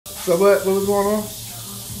So what was going on?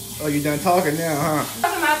 Oh, you done talking now, huh?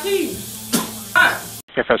 Talking about you.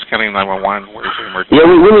 FS County 911, where's your emergency? Yeah,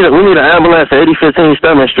 we need an ambulance at 8015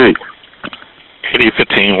 Stedman Street.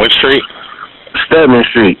 8015, which street? Stedman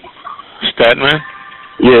Street. Stedman?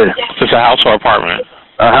 Yeah. Is this a house or apartment?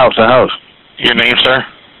 A house. Your name, sir?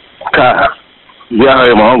 God. Yeah, I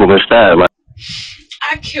heard my uncle been stabbed.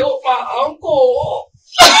 I killed my uncle.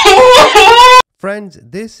 Friends,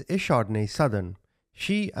 this is Chardonnay Southern.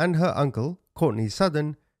 She and her uncle, Courtney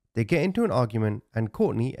Southern, they get into an argument and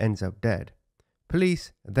Courtney ends up dead.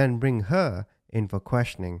 Police then bring her in for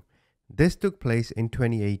questioning. This took place in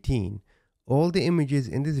 2018. All the images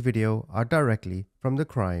in this video are directly from the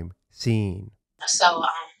crime scene. So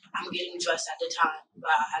I'm getting dressed at the time.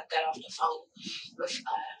 I got off the phone with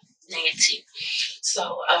Nancy.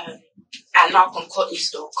 So I knock on Courtney's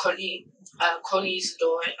door. Courtney's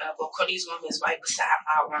door, Courtney's room is right beside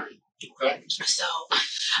my room. Okay. So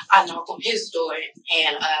I knock on his door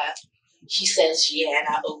and he says, yeah, and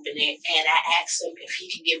I open it and I ask him if he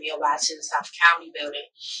can give me a ride to the South County building.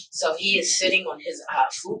 So he is sitting on his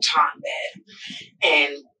futon bed,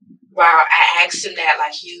 and while I asked him that,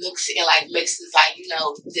 like, he looks and like makes this, like, you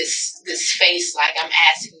know, this face like I'm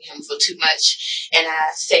asking him for too much, and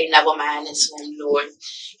I say never mind and slam the door,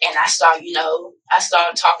 and I start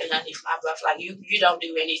talking underneath my breath like you don't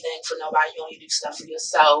do anything for nobody, you only do stuff for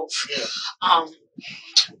yourself. Yeah.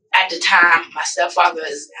 At the time, my stepfather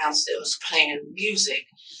is downstairs playing music,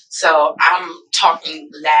 so I'm talking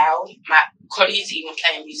loud. Courtney's even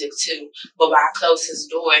playing music too, but when I close his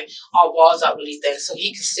door, our walls are really thin, so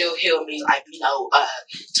he can still hear me, like, you know,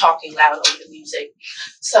 talking loud over the music.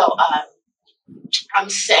 So I'm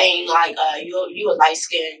saying, like, you a light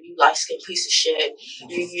skinned piece of shit.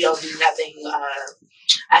 You don't do nothing.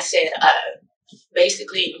 I said,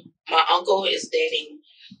 basically, my uncle is dating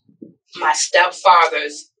my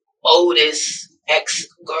stepfather's oldest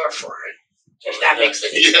ex-girlfriend. If that makes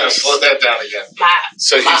any sense. Yeah, slow that down again.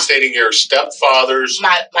 He's dating your stepfather's...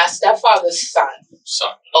 My stepfather's son.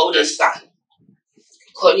 Oldest son.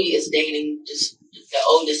 Courtney is dating the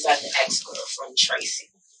oldest son, the ex-girlfriend, Tracy.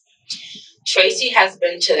 Tracy has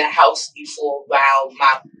been to the house before while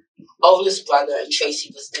my oldest brother and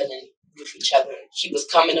Tracy was living with each other. He was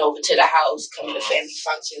coming over to the house, coming to family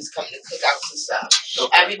functions, coming to cookouts and stuff.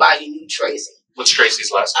 Okay. Everybody knew Tracy. What's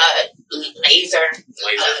Tracy's last name? Laser.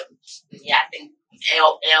 Laser? I think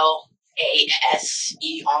Laser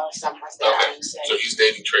or something like that. Okay. So he's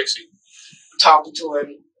dating Tracy? Talking to her.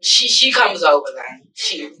 She comes over then.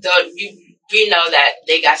 We know that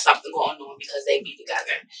they got something going on because they be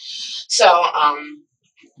together. So,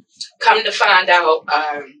 come to find out,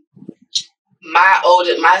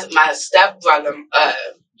 my stepbrother,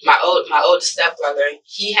 my older stepbrother,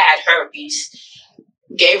 he had herpes,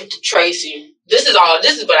 gave it to Tracy. This is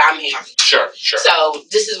what I'm hearing. Sure. So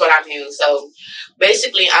this is what I'm hearing. So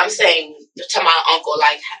basically I'm saying to my uncle,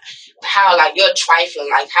 like, how, like, you're trifling,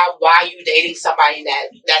 like, why are you dating somebody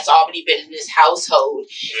that's already been in this household?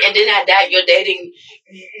 Yeah. And then at that, you're dating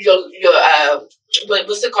your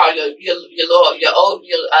what's it called? Your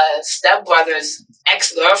stepbrother's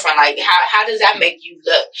ex-girlfriend. Like, how does that make you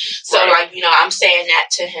look? So, right. Like, you know, I'm saying that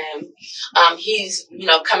to him. He's, you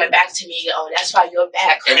know, coming back to me. Oh, that's why you're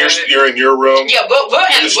back. And you're in your room. Yeah, we're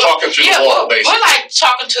just talking through the wall, basically. We're like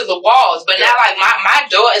talking to the walls, but now, like, my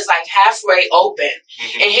door is like halfway open,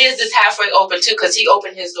 and his is halfway open too, because he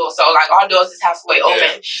opened his door. So, like, our doors is halfway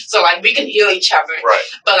open. So, like, we can hear each other. Right.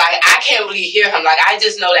 But, like, I can't really hear him. Like, I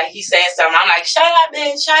just know that he's saying something. I'm like, shut up,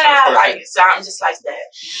 man, shut up. Right. Like, so I'm just like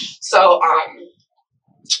that. So,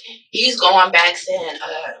 he's going back saying,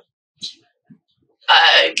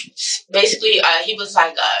 basically, he was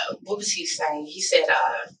like, what was he saying? He said,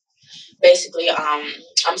 basically,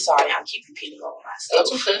 I'm sorry, I keep repeating over myself.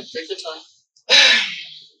 That's okay. Take your time.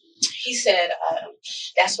 He said,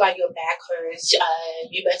 that's why your back hurts.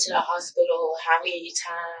 You went to the hospital how many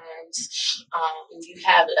times? You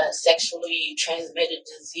have a sexually transmitted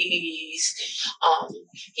disease.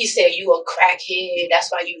 He said, you a crackhead.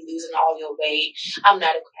 That's why you losing all your weight. I'm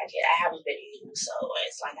not a crackhead. I haven't been eating. So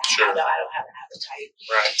it's like, I don't have an appetite.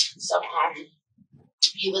 Right. So,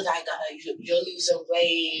 he was like, you're losing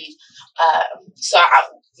weight. So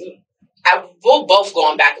we're both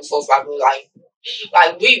going back and forth. Like, we're like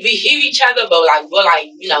we hear each other, but like we're like,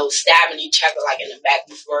 you know, stabbing each other like in the back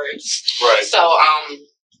with words. Right. So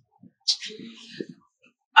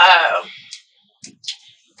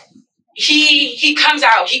he comes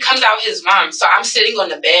out his room. So I'm sitting on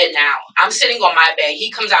the bed now. I'm sitting on my bed. He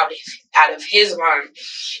comes out out of his room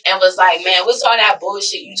and was like, man, what's all that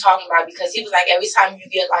bullshit you talking about? Because he was like, every time you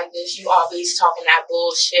get like this, you always talking that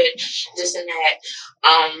bullshit, this and that.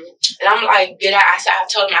 And I'm like, get out. I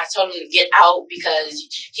told him to get out because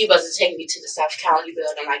he wasn't taking me to the South County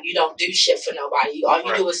building. Like, you don't do shit for nobody. All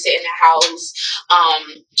you do is sit in the house.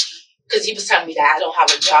 Because he was telling me that I don't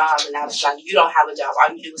have a job, and I was like, you don't have a job.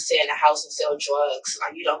 All you do is sit in the house and sell drugs.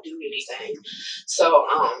 Like, you don't do anything. So,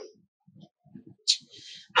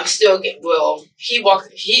 I'm still he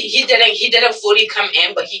didn't fully come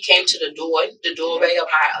in, but he came to the doorway of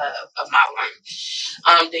my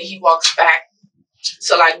room. Then he walks back.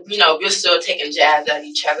 So, like, you know, we're still taking jabs at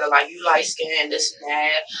each other, like, you light skin, this and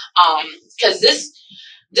that. Because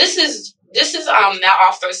this is not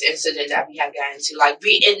our first incident that we had gotten into. Like,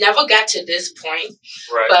 it never got to this point,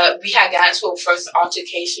 but we had gotten to a first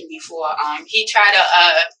altercation before. He tried to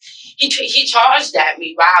he charged at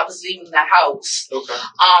me while I was leaving the house.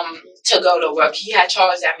 To go to work. He had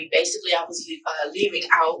charged at me. Basically, I was leaving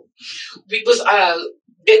out. We was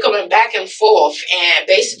bickering back and forth, and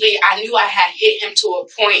basically I knew I had hit him to a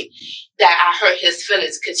point that I hurt his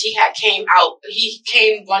feelings because he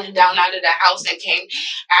came running down out of the house and came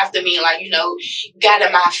after me, like, you know, got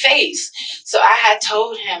in my face. So I had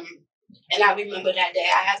told him, and I remember that day,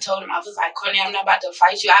 I had told him, I was like, Courtney, I'm not about to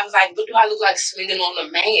fight you. I was like, what do I look like swinging on a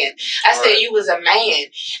man? I said, you was a man.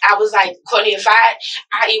 I was like, Courtney, I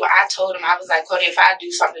told him, I was like, Courtney, if I do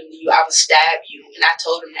something to you, I would stab you. And I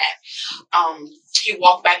told him that. He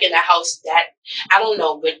walked back in the house I don't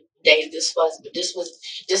know what day this was, but this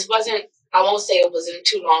wasn't, I won't say it wasn't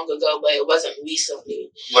too long ago, but it wasn't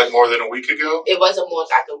recently. Like more than a week ago? It wasn't more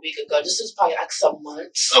like a week ago. This was probably like some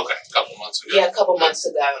months. Okay, a couple months ago. Yeah, a couple months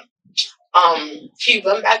ago. He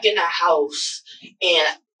went back in the house, and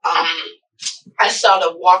I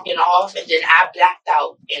started walking off, and then I blacked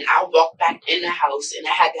out, and I walked back in the house, and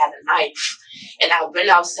I had got a knife, and I went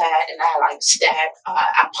outside, and I like stabbed,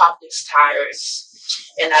 I popped his tires,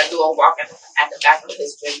 and I do a walk at the back of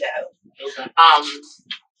his window. Okay.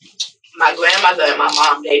 My grandmother and my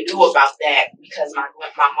mom, they knew about that because my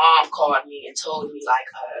mom called me and told me, like,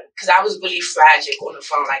 because I was really fragile on the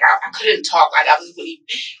phone. Like, I couldn't talk. Like, I was really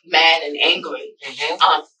mad and angry.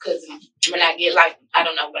 Because when I get, like, I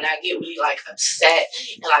don't know, when I get really, like, upset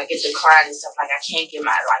and, like, get to crying and stuff, like, I can't get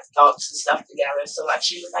my, like, thoughts and stuff together. So, like,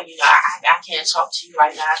 she was like, you know, I can't talk to you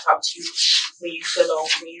right now. I talk to you when you feel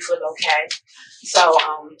okay. So,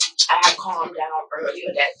 I had calmed down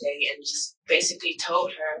earlier that day and just basically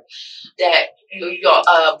told her that your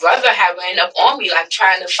brother had ran up on me, like,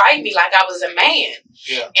 trying to fight me like I was a man.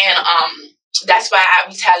 Yeah. And that's why I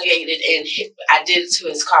retaliated and I did it to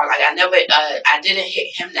his car. Like, I didn't hit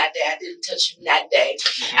him that day. I didn't touch him that day.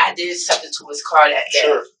 I did something to his car that day.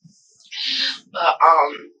 Sure. But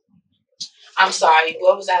I'm sorry.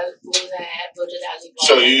 What was that? What did I leave off?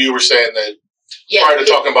 So you were saying that prior to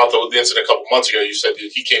talking about the incident a couple months ago, you said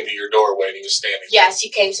that he came to your doorway and he was standing. Yes, he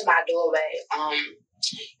came to my doorway.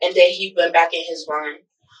 And then he went back in his room.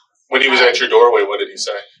 When he was at your doorway, what did he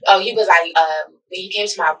say? Oh, he was like, when he came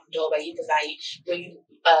to my doorway, he was like,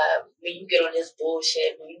 when you get on this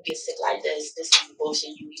bullshit, when you get sick like this is the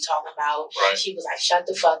bullshit you be talking about. Right. He was like, shut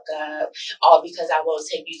the fuck up, all because I won't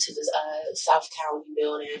take you to this South County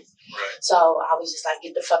building. Right. So I was just like,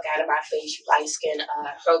 get the fuck out of my face, you light skin,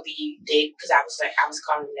 herpes dick, because I was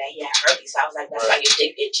calling him that he had herpes. So I was like, that's why your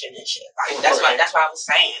dick itching and shit. Like, that's what I was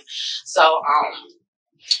saying. So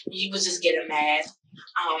he was just getting mad.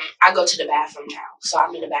 I go to the bathroom now, so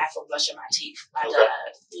I'm in the bathroom brushing my teeth. Like,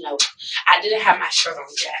 you know, I didn't have my shirt on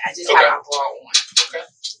yet. I just had my bra on. Okay.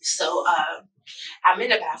 So I'm in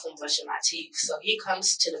the bathroom brushing my teeth. So he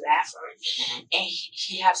comes to the bathroom and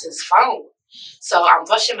he has his phone. So I'm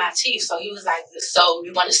brushing my teeth. So he was like, so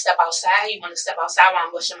you want to step outside? You want to step outside while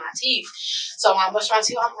I'm brushing my teeth? So when I'm brushing my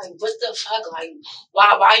teeth, I'm like, what the fuck? Like, why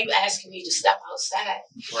are you asking me to step outside?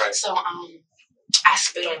 Right. So I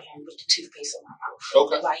spit on him with the toothpaste in my mouth.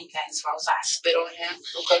 Okay. While he got his phone, so I spit on him.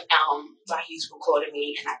 Okay. While he's recording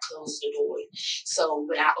me, and I closed the door. So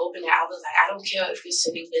when I opened it, I was like, I don't care if you're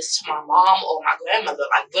sending this to my mom or my grandmother.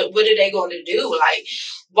 Like, what are they going to do? Like,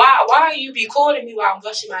 why are you recording me while I'm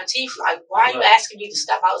brushing my teeth? Like, why are you asking me to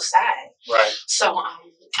step outside? Right. So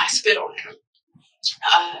I spit on him.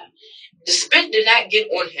 The spit did not get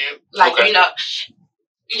on him. Like, you know,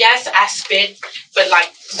 yes, I spit, but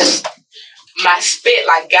like my spit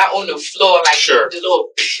like got on the floor, like the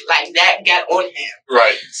little like that got on him.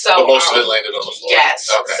 Right. So but most of it landed on the floor. Yes.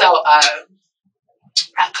 Okay. So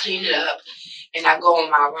I clean it up and I go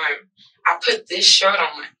in my room. I put this shirt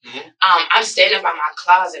on. I'm standing by my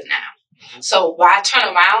closet now. So when I turn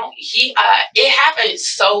around, it happened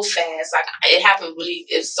so fast. Like it happened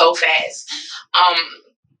it's so fast.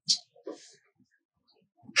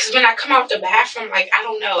 Because when I come out the bathroom, like I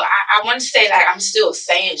don't know, I want to say like I'm still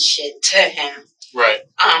saying shit to him. Right.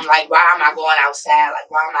 Like why am I going outside? Like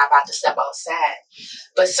why am I about to step outside?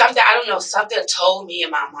 But something I don't know, something told me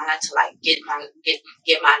in my mind to like get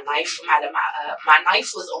my knife from out of my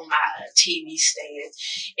knife was on my TV stand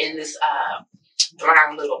in this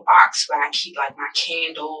brown little box where I keep like my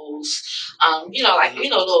candles,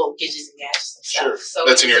 little gadgets and gadgets and stuff. Sure. So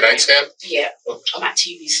that's in your nightstand? Yeah, okay. on my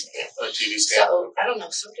TV stand. On TV stand. So I don't know,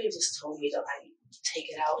 something just told me to like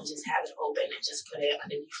take it out and just have it open and just put it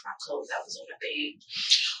underneath my clothes that was on the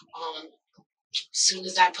bed. As soon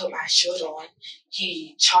as I put my shirt on,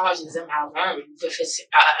 he charges in my room with his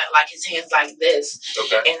his hands like this.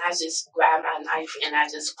 Okay. And I just grab my knife and I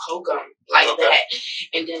just poke him like that.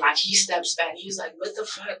 And then like he steps back. He's like, "What the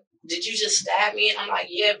fuck? Did you just stab me?" And I'm like,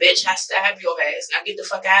 "Yeah, bitch, I stabbed your ass. Now get the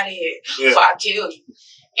fuck out of here before I kill you."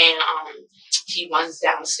 And he runs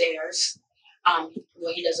downstairs.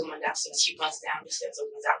 Well, he doesn't run downstairs. He runs down the stairs and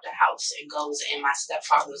runs out the house and goes in my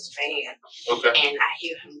stepfather's van. Okay. And I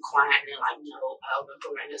hear him crying and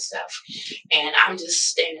whimpering and stuff. And I'm just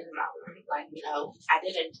standing in my room, like,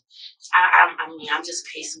 I'm just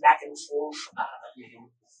pacing back and forth,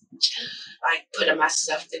 like putting my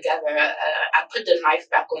stuff together. I put the knife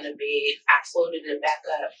back on the bed. I folded it back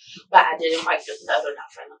up, but I didn't wipe the blood or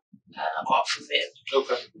nothing off of it.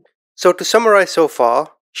 Okay. So to summarize so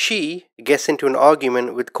far, she gets into an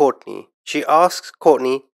argument with Courtney. She asks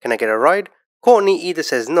Courtney, "Can I get a ride?" Courtney either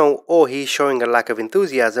says no or he's showing a lack of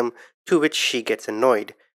enthusiasm, to which she gets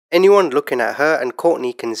annoyed. Anyone looking at her and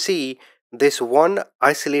Courtney can see this one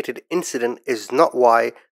isolated incident is not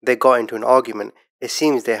why they got into an argument. It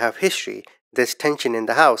seems they have history. There's tension in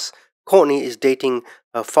the house. Courtney is dating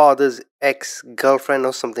her father's ex-girlfriend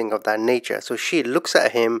or something of that nature, so she looks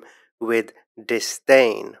at him with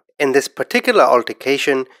disdain. In this particular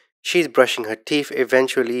altercation, she's brushing her teeth.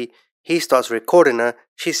 Eventually, he starts recording her.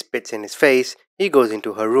 She spits in his face. He goes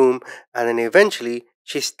into her room, and then eventually,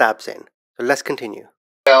 she stabs in. So let's continue.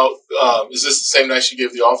 Now, is this the same knife she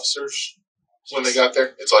gave the officers when they got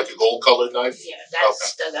there? It's like a gold-colored knife? Yeah,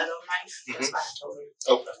 that's the little knife. That's what I told her.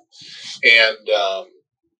 Okay. And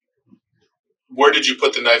where did you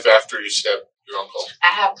put the knife after you stabbed your uncle?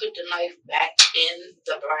 I have put the knife back in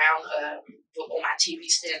the brown, on my TV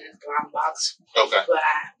stand in the brown box. Okay. But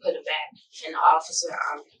I put it back. And the officer,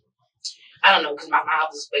 I don't know, because my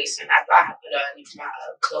mouth was wasting. I thought I put it underneath my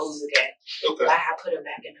clothes again. Okay. But I put it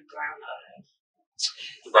back in the brown.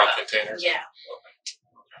 The brown container? Yeah.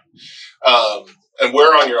 Okay. And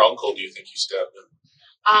where on your uncle do you think you stabbed him?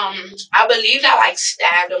 I believe I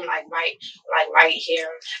stabbed him right here.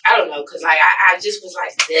 I don't know, because I just was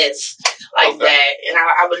like this, that, and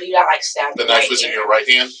I believe I stabbed him. The knife was in your right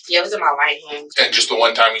hand? Yeah, it was in my right hand. And just the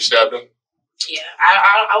one time you stabbed him? Yeah,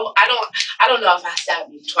 I don't know if I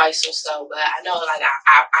stabbed him twice or so, but I know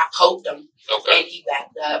I poked him, and he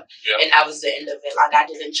backed up, and that was the end of it. Like I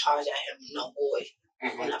didn't charge at him no boy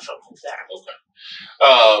when I from there. Okay.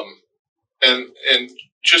 And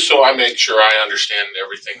just so I make sure I understand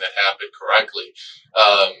everything that happened correctly,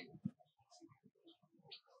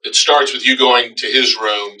 it starts with you going to his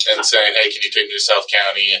room and saying, "Hey, can you take me to South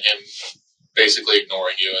County?" and him basically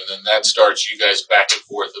ignoring you, and then that starts you guys back and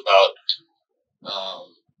forth about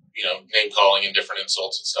name calling and different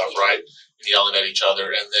insults and stuff, right? And yelling at each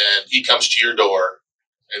other. And then he comes to your door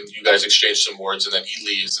and you guys exchange some words, and then he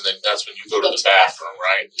leaves, and then that's when you go to the bathroom,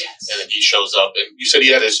 right? Yes. And then he shows up, and you said he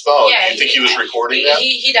had his phone. Yeah, do you think he was recording that?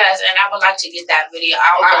 He does, and I would like to get that video.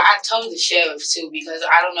 I told the sheriff, too, because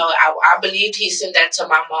I don't know, I believe he sent that to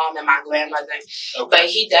my mom and my grandmother, but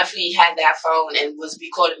he definitely had that phone and was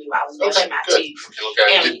recording me while I was brushing my teeth.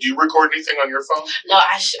 Okay. Did you record anything on your phone? No,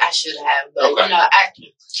 I should have, but,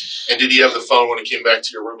 And did he have the phone when he came back to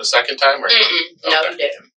your room a second time? Or no, he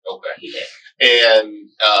didn't. Okay. He didn't. And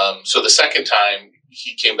so the second time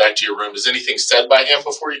he came back to your room, is anything said by him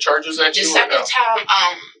before he charges at you? The second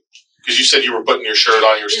time, because you said you were putting your shirt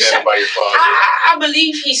on, you were standing by your closet. I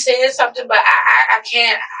believe he said something, but I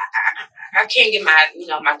can't. I can't get my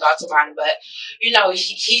my thoughts around it. But he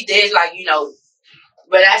did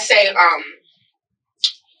when I say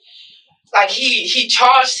he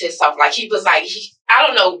charged himself, he was I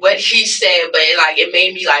don't know what he said, but it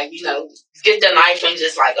made me get the knife and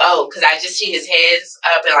just because I just see his head's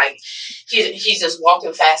up and he's just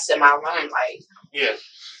walking fast in my room Yeah.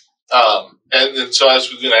 And then so I was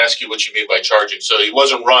going to ask you what you mean by charging. So he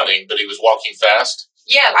wasn't running, but he was walking fast?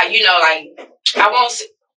 Yeah, I won't say,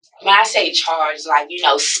 when I say charged, like,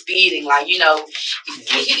 speeding, like,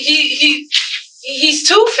 he's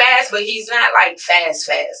too fast, but he's not like fast.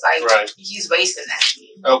 Like, right. He's racing at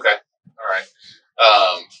me. Okay. All right.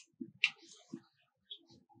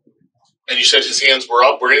 And you said his hands were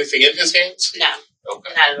up. Were anything in his hands? No.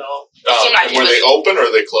 Okay. Not at all. And were they open or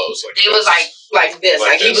were they closed? Like it was like this.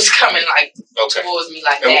 Like he was coming towards me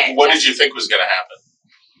like and that. What did you think was going to happen?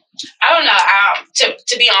 I don't know.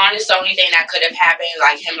 To be honest, the only thing that could have happened,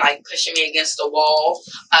 like him pushing me against the wall,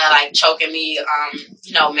 like choking me,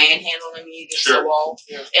 manhandling me against the wall.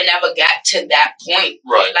 Yeah. It never got to that point.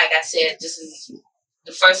 Right. Like I said, this is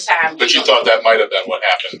the first time. But you thought that might have been what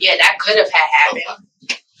happened. Yeah, that could have happened.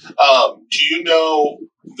 Okay. Do you know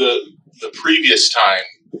the previous time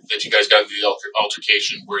that you guys got into the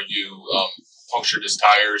altercation where you punctured his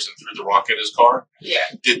tires and threw the rock at his car? Yeah.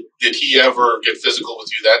 Did he ever get physical with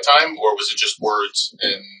you that time, or was it just words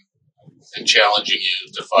and challenging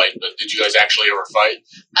you to fight? But did you guys actually ever fight?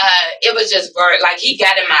 It was just words. Like he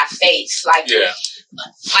got in my face. Like yeah.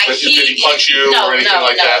 Like but did he punch you or anything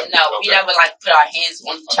like that? No. Okay. We never put our hands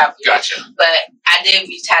on each other. Gotcha. But I did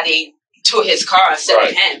retaliate to his car instead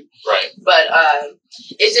of him. Right. But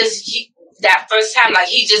it's just that first time, like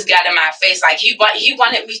he just got in my face, like he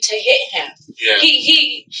wanted me to hit him. Yeah.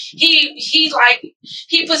 He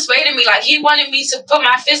persuaded me, like he wanted me to put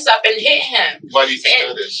my fist up and hit him. Why do you think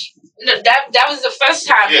that is? That was the first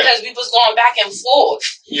time because we was going back and forth.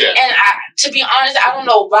 Yeah. And to be honest, I don't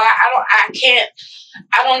know why.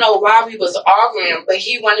 I don't know why we was arguing, but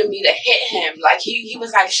he wanted me to hit him. Like he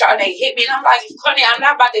was like, "Sade, hit me," and I'm like, "Courtney, I'm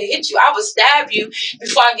not about to hit you. I will stab you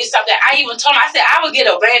before I get something." I even told him, I said, "I would get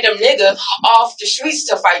a random nigga off the streets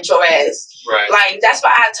to fight your ass." Right. Like that's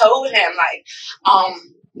what I told him.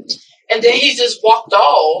 And then he just walked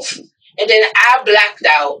off, and then I blacked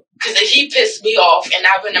out because he pissed me off, and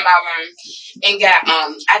I went in my room and got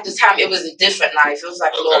at the time it was a different knife. It was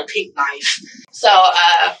like a little pink knife. So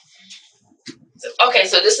okay,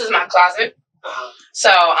 so this is my closet. So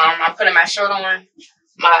I'm putting my shirt on.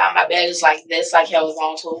 My bed is like this, like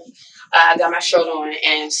horizontal. I got my shirt on,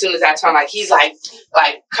 and as soon as I turn, like he's like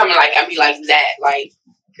coming like at me like that, like.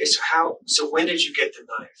 Okay, so when did you get the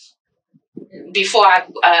knife? Before I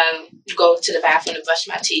go to the bathroom to brush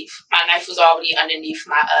my teeth. My knife was already underneath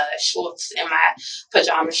my shorts and my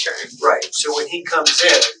pajama shirt. Right. So when he comes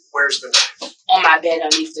in, where's the knife? On my bed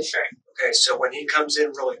underneath the shirt. Okay, so when he comes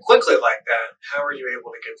in really quickly like that, how are you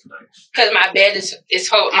able to get the knife? Because my bed is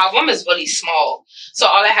my room is really small, so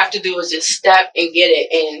all I have to do is just step and get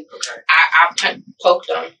it, and I poked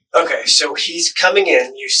him. Okay, so he's coming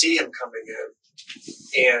in. You see him coming in,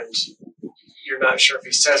 and you're not sure if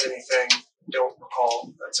he says anything. Don't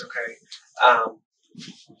recall. That's okay.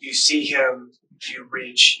 You see him. You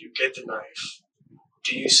reach. You get the knife.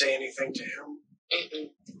 Do you say anything to him? Mm-mm.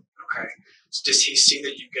 Okay. So does he see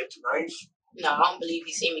that you get the knife? No, I don't believe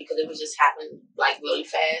he seen me because it was just happening like really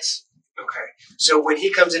fast. Okay. So when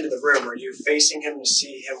he comes into the room, are you facing him to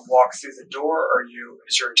see him walk through the door, or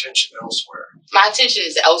is your attention elsewhere? My attention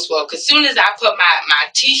is elsewhere because as soon as I put my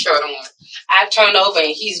t-shirt on, I turn over and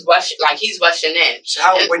he's rushing in. So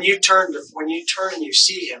when you turn and you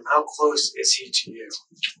see him, how close is he to you?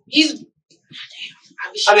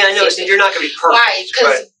 I know you're not going to be perfect,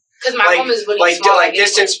 right? Because my room is really small. Like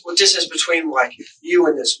distance between like you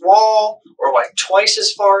and this wall, or like twice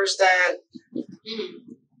as far as that.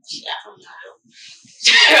 I don't know.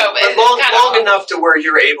 But long enough to where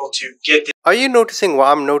you're able to get the... Are you noticing what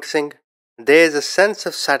I'm noticing? There's a sense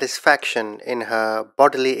of satisfaction in her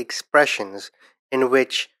bodily expressions in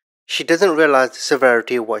which she doesn't realize the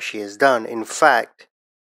severity of what she has done. In fact,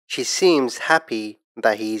 she seems happy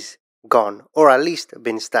that he's gone, or at least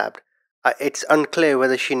been stabbed. It's unclear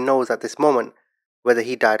whether she knows at this moment whether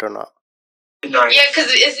he died or not. Nice. Yeah,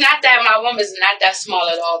 because it's not that my room is not that small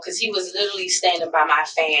at all. Because he was literally standing by my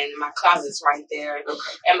fan. My closet's right there,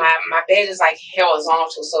 and my bed is like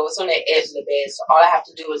horizontal, so it's on the edge of the bed. So all I have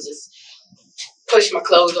to do is just push my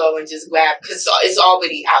clothes over and just grab, because it's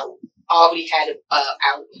already out. Already had it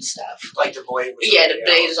out and stuff. Like the blade was the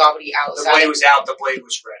blade is already out. The blade was out. The blade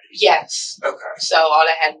was ready. Yes. Okay. So all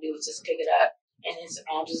I had to do was just pick it up, and his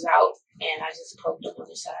arms was out. And I just poked him on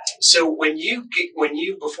the side. So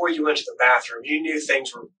before you went to the bathroom, you knew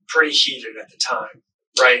things were pretty heated at the time,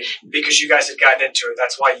 right? Because you guys had gotten into it.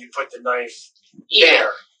 That's why you put the knife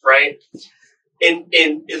there, right? In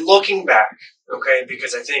looking back, okay,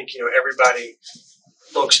 because I think everybody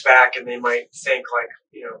looks back and they might think like,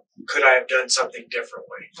 could I have done something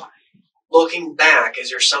differently? Looking back,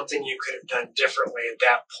 is there something you could have done differently at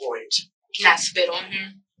that point? Not spit on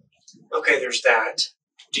him. Okay, there's that.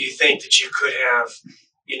 Do you think that you could have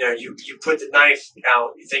you put the knife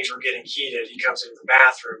out, things were getting heated, he comes into the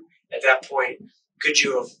bathroom. At that point, could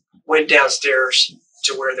you have went downstairs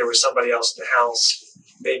to where there was somebody else in the house,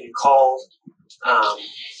 maybe called?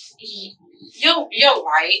 You're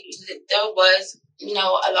right. There was,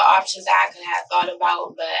 other options that I could have thought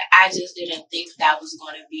about, but I just didn't think that was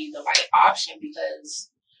going to be the right option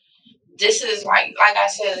because this is like I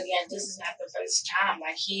said again, this is not the first time.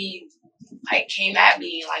 Like he came at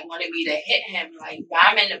me and wanted me to hit him. Like while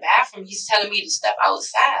I'm in the bathroom, he's telling me to step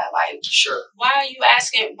outside. Like, sure. Why are you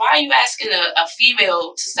asking a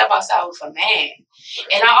female to step outside with a man?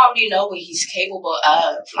 And I already know what he's capable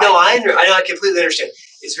of. No, I know. I completely understand.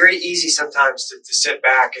 It's very easy sometimes to sit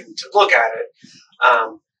back and to look at it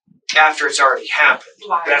after it's already happened.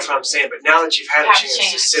 Right. That's what I'm saying. But now that you've had a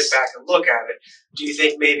chance to sit back and look at it, do you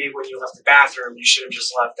think maybe when you left the bathroom, you should have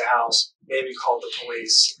just left the house, maybe called the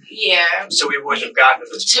police? Yeah. So we wouldn't have gotten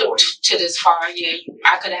to this point. To this far, yeah.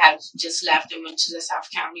 I could have just left and went to the South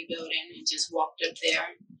County building and just walked up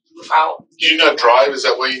there without... Do you not drive? Is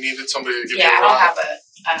that why you needed somebody to give you a ride? Yeah, I don't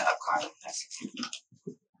have a car.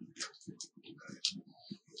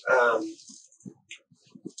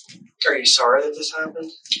 Are you sorry that this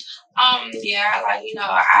happened? Yeah,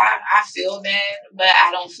 I feel bad, but I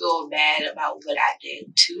don't feel bad about what I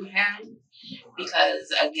did to him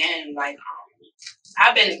because, again,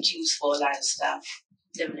 I've been accused for a lot of stuff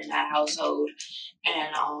living in that household,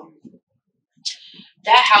 and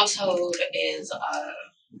that household is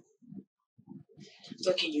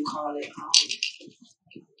what can you call it?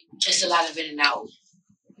 It's a lot of in and out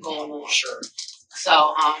going on. Sure.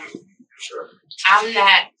 So sure. I'm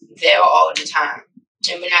not there all the time.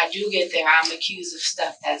 And when I do get there, I'm accused of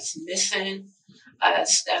stuff that's missing,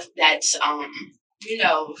 stuff that's, I'm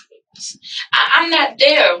not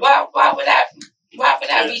there. Why would I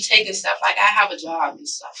be taking stuff? I have a job and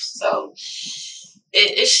stuff. So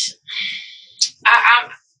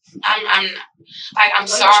I'm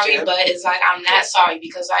sorry, but it's I'm not sorry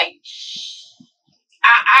because I'm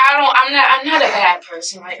not a bad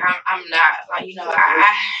person. I'm not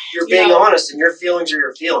you're being honest, and your feelings are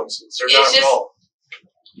your feelings. They're not wrong.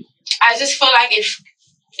 I just feel like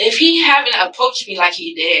if he hadn't approached me like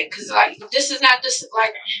he did, because this is not just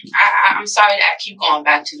I'm sorry that I keep going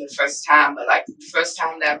back to the first time, but the first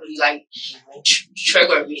time that really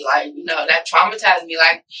triggered me, that traumatized me.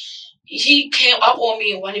 He came up on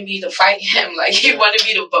me and wanted me to fight him. He wanted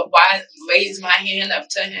me to raise my hand up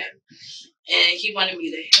to him, and he wanted me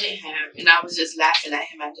to hit him, and I was just laughing at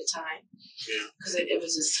him at the time. Yeah, because it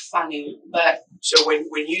was just funny. But so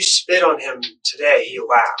when you spit on him today, he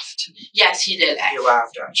laughed. Yes, he did. He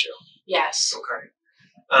laughed at you. Yes. Okay.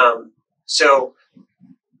 So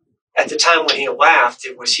at the time when he laughed,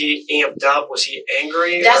 was he amped up? Was he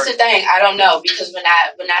angry? That's the thing. I don't know because when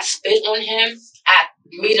I spit on him, I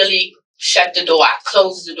immediately shut the door. I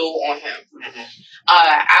closed the door on him. Mm-hmm.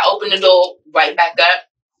 I opened the door right back up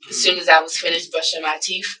as soon as I was finished brushing my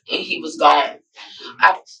teeth, and he was gone.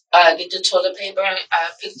 I get the toilet paper,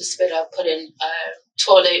 pick the spit up, put in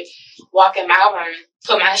toilet, walk in my room,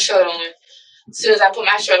 put my shirt on. As soon as I put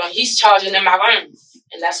my shirt on, he's charging in my room,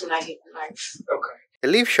 and that's when I get the knife. Okay. They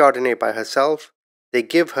leave Chardonnay by herself. They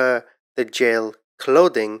give her the jail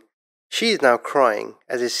clothing. She is now crying,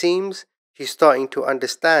 as it seems she's starting to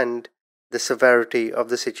understand the severity of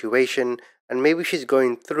the situation, and maybe she's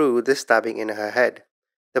going through the stabbing in her head.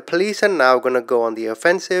 The police are now going to go on the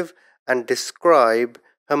offensive and describe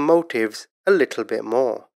her motives a little bit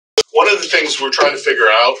more. One of the things we're trying to figure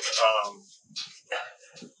out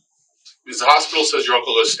is the hospital says your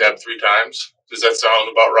uncle was stabbed 3 times. Does that sound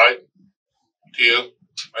about right to you?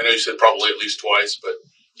 I know you said probably at least twice, but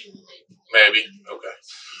maybe. Okay.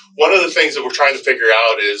 One of the things that we're trying to figure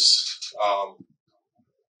out is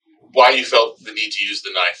why you felt the need to use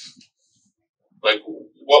the knife.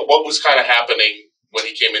 What was kind of happening when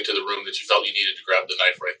he came into the room that you felt you needed to grab the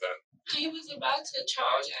knife right then? He was about to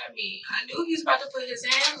charge at me. I knew he was about to put his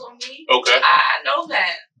hands on me. Okay. I know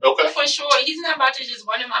that. Okay. For sure. He's not about to just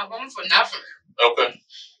run in my room for nothing. Okay.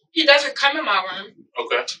 He doesn't come in my room.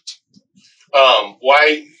 Okay.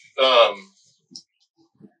 Why,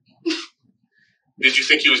 did you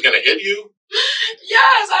think he was going to hit you?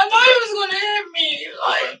 Yes, I thought he was going to hit me.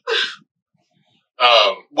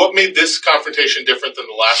 What made this confrontation different than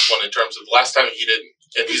the last one in terms of the last time he didn't,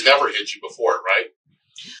 and he's never hit you before, right?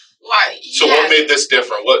 Right. So what made this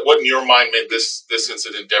different? What in your mind made this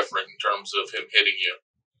incident different in terms of him hitting you?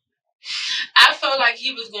 I felt like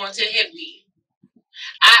he was going to hit me.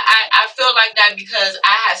 I feel like that because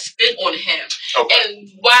I had spit on him. Okay. And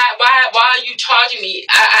why are you charging me?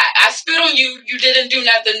 I spit on you. You didn't do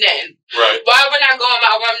nothing then. Right. Why would I go in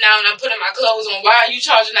my room now and I putting my clothes on. Why are you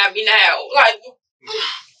charging at me now? Like,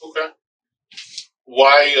 okay.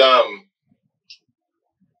 Why?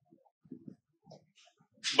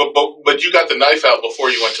 But you got the knife out before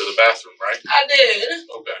you went to the bathroom, right? I did.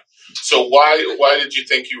 Okay. So why did you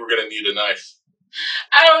think you were going to need a knife?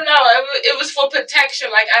 I don't know. It was for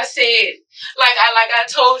protection, like I said. Like I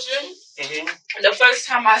told you, the first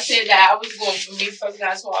time I said that I was going, when we first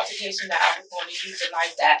got to altercation, that I was going to use a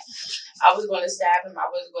knife, that I was going to stab him.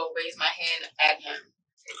 I wasn't going to raise my hand at him.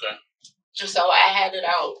 Okay. So I had it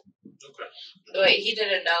out. Okay. But he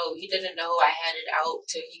didn't know. He didn't know I had it out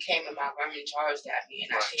till he came in my room and charged at me,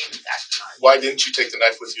 and I came and got the knife. Why didn't you take the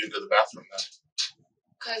knife with you into the bathroom then?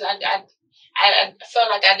 Because I felt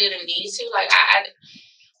like I didn't need to. Like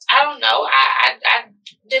I don't know. I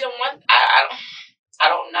didn't want. I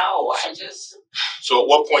don't know. I just. So at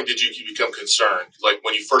what point did you become concerned? Like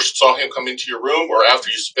when you first saw him come into your room, or after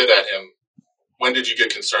you spit at him? When did you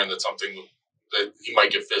get concerned that he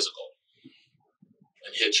might get physical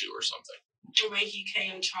and hit you or something? When he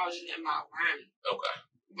came charging in my room. Okay.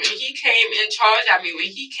 When he came and charged at me,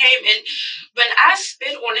 when I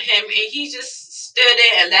spit on him and he just stood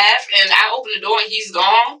there and laughed, and I opened the door and he's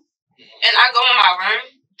gone, and I go in my room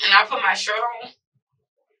and I put my shirt on,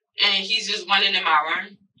 and he's just running in my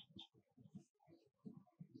room.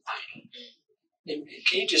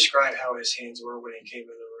 Can you describe how his hands were when he came in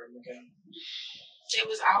the room again? It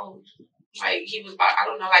was out. Like he was about, I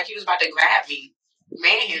don't know, like he was about to grab me,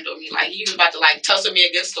 manhandle me, like he was about to like tussle me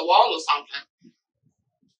against the wall or something.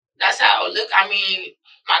 That's how it looked. I mean,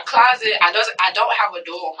 my closet, I don't have a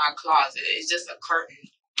door on my closet. It's just a curtain.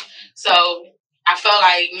 So I felt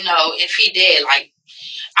like, if he did, like,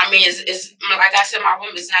 I mean, it's like I said, my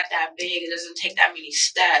room is not that big. It doesn't take that many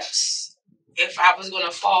steps. If I was going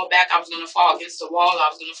to fall back, I was going to fall against the wall. I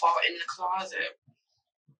was going to fall in the closet.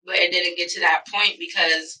 But it didn't get to that point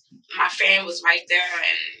because my fan was right there,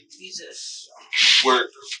 and we just...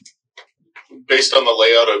 Based on the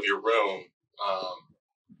layout of your room...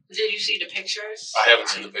 Did you see the pictures? I haven't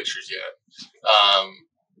seen the pictures yet.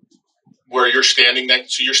 Where you're standing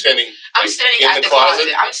next, so you're standing. I'm standing in at the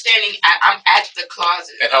closet. closet. I'm at the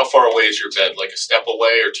closet. And how far away is your bed? Like a step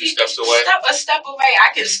away or two steps away? A step away.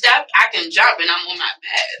 I can step. I can jump, and I'm on my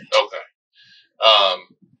bed. Okay.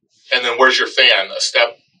 And then where's your fan? A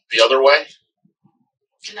step the other way?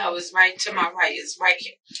 No, it's right to my right. It's right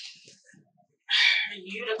here.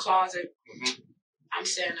 You the closet. Mm-hmm. I'm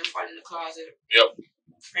standing in front of the closet. Yep.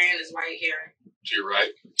 Fan is right here. To your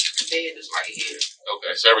right? The bed is right here.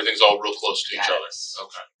 Okay, so everything's all real close to each other.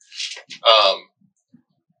 Okay.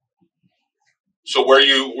 So where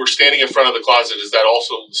you were standing in front of the closet, is that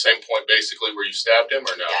also the same point basically where you stabbed him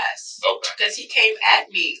or no? Yes. Okay. Because he came at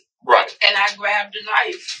me. Right. And I grabbed the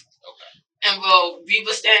knife. Okay. And we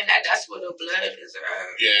were standing at, that's where the blood is.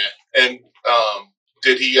 Yeah. And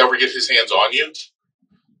did he ever get his hands on you?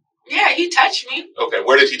 Yeah, he touched me. Okay,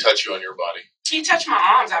 where did he touch you on your body? He touched my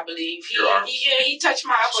arms, I believe. Your arms? He touched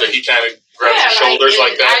my arms. So he kind of grabbed your shoulders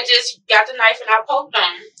like that? I just got the knife and I poked him.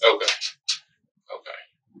 Okay.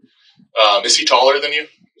 Is he taller than you?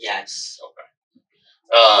 Yes. Okay.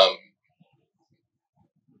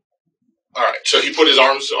 All right, so he put his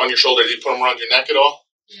arms on your shoulder. Did he put them around your neck at all?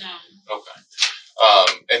 No. Okay.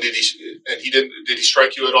 And did he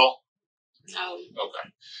strike you at all? No. Okay.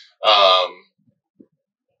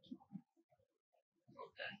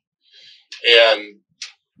 And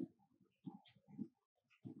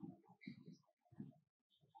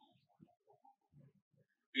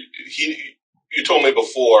you told me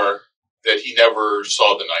before that he never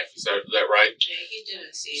saw the knife. Is that right? Yeah, he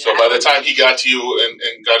didn't see it. So by the time he got to you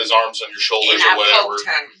and got his arms on your shoulders or whatever,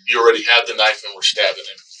 you already had the knife and were stabbing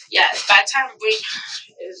him. Yes, by the time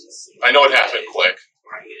I know it happened quick.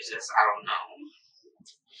 Right, it's just, I don't know.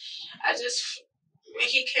 When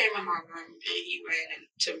he came in my room and he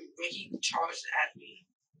when he charged at me,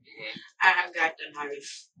 I got the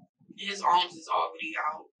knife. His arms is already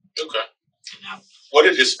out. Okay. What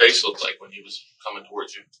did his face look like when he was coming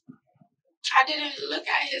towards you? I didn't look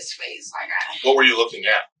at his face. What were you looking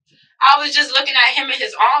at? I was just looking at him and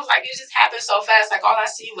his arms. Like, it just happened so fast. Like, all I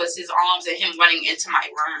see was his arms and him running into my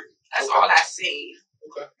room. That's all I seen.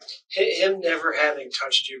 Okay. Him never having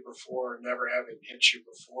touched you before, never having hit you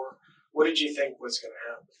before, what did you think was going to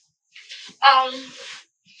happen?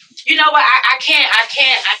 You know what? I can't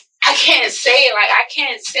say it. Like, I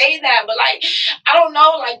can't say that, but like, I don't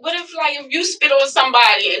know. Like, what if you spit on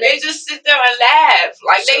somebody and they just sit there and laugh?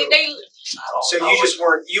 Like, they so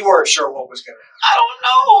you weren't sure what was going to happen. I don't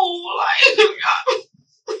know. Like,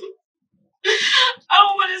 I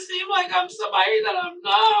don't want to seem like I'm somebody that I'm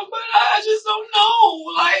not, but I just don't know.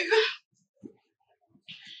 Like,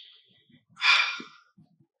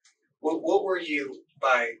 What were you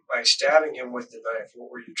by stabbing him with the knife?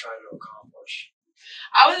 What were you trying to accomplish?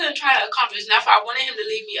 I wasn't trying to accomplish nothing. I wanted him to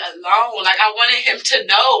leave me alone. Like, I wanted him to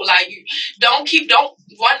know, like, don't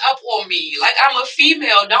run up on me. Like, I'm a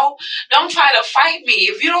female. Don't try to fight me.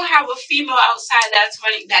 If you don't have a female outside that's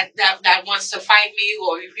running, that wants to fight me,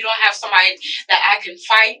 or if you don't have somebody that I can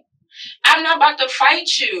fight, I'm not about to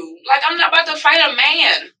fight you. Like, I'm not about to fight a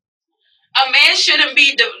man. A man shouldn't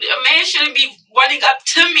be running up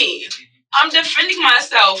to me. I'm defending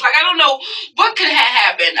myself. Like, I don't know what could have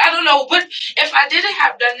happened. I don't know what, if I didn't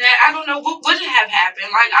have done that, I don't know what would have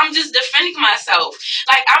happened. Like, I'm just defending myself.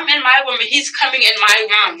 Like, I'm in my room and he's coming in my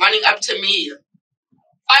room, running up to me.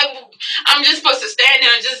 I'm just supposed to stand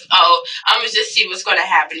there and I'm going to just see what's going to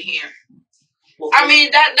happen here. Well, I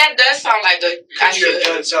mean, that does sound like Could you have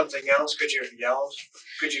done something else? Could you have yelled?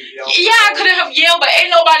 Yeah, I could have yelled, but ain't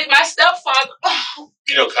nobody, my stepfather.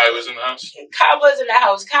 You know Kai was in the house? Kai was in the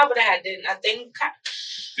house. Kai would have didn't. I think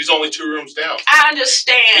he's only 2 rooms down. I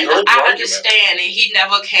understand. And he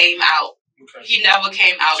never came out. Okay. He never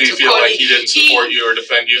came out. So you feel like he didn't support you or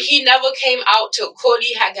defend you? He never came out till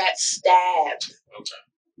Cody had got stabbed. Okay.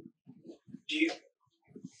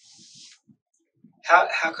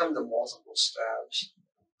 How come the multiple stabs?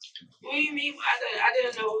 What do you mean? I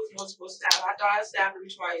didn't know it was multiple stabs. I thought I stabbed him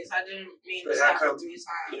twice. I didn't mean to stab him 3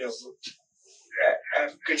 times.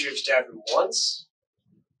 Could you have stabbed him once?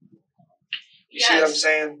 Yes. See what I'm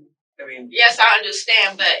saying? I mean, yes, I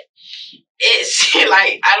understand, but it's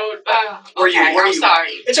like I don't. I'm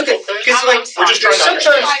sorry. It's okay because we're just trying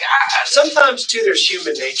to sometimes too there's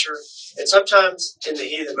human nature, and sometimes in the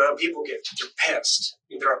heat of the moment people they're pissed,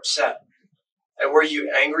 they're upset. And were you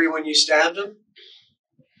angry when you stabbed him?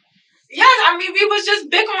 Yeah, I mean, we was just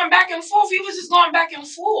bickering back and forth. We was just going back and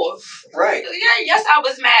forth. Right. Yeah, yes, I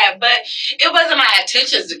was mad, but it wasn't my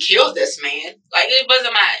intentions to kill this man. Like, that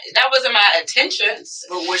wasn't my intentions.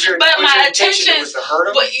 But my intention was to hurt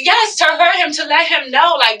him? But yes, to hurt him, to let him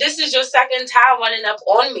know, like, this is your second time running up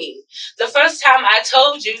on me. The first time I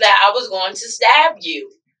told you that I was going to stab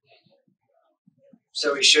you.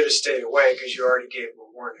 So he should have stayed away because you already gave him a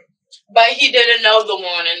warning. But he didn't know the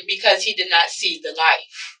warning because he did not see the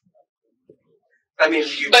knife. I mean,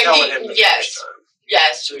 you telling him the first time.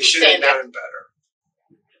 Yes. So he should have known better.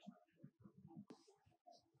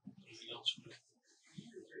 Anything else?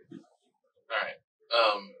 All right.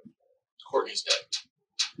 Courtney's dead.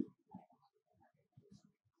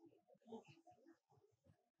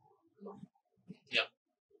 Yeah.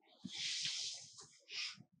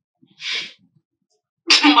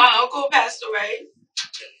 My uncle passed away.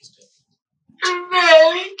 Yeah, he's dead.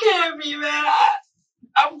 Man, he can't be, man.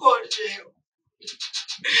 I'm going to jail.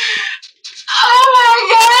 Oh my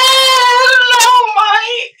God!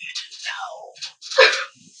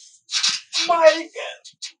 No, Mike. Mike.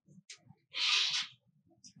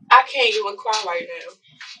 I can't even cry right now.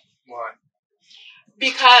 Why?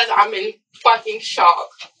 Because I'm in fucking shock.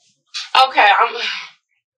 Okay,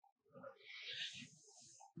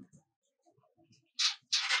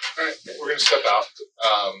 All right, we're gonna step out.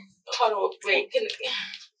 Hold on, wait. Can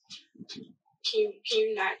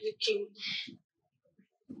you not?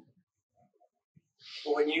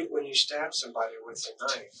 Well, when you stab somebody with a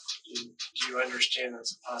knife, do you understand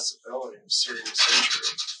that's a possibility of serious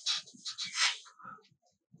injury?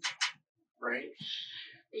 Right?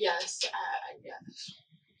 Yes, yes.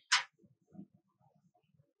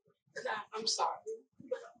 I'm sorry.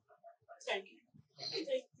 Thank you.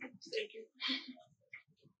 Thank you.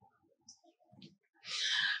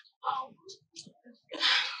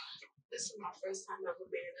 This is my first time ever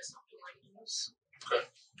being in something like this. Okay.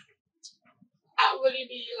 I really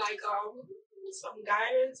need some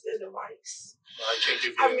guidance and advice. Well, I can't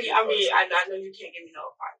give you. I know you can't give me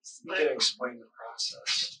no advice. You can explain the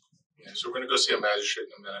process. Yeah, so we're gonna go see a magistrate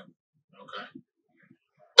in a minute. Okay.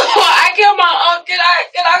 I killed my uncle.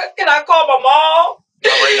 Can I call my mom? Not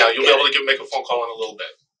right now. You'll be able to make a phone call in a little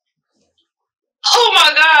bit. Oh my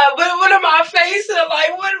God! What am I facing?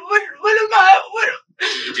 Like what am I?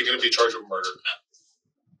 You're going to be charged with murder.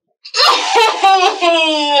 Oh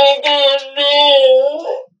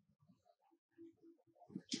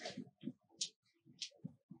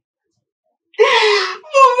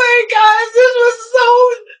my God!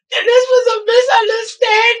 This was a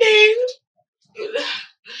misunderstanding.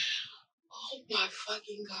 Oh my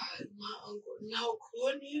fucking God! My uncle, no,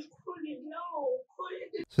 Courtney, no,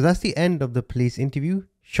 Courtney. So that's the end of the police interview.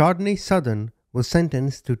 Chardonnay Southern was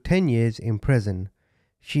sentenced to 10 years in prison.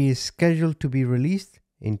 She is scheduled to be released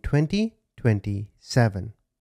in 2027.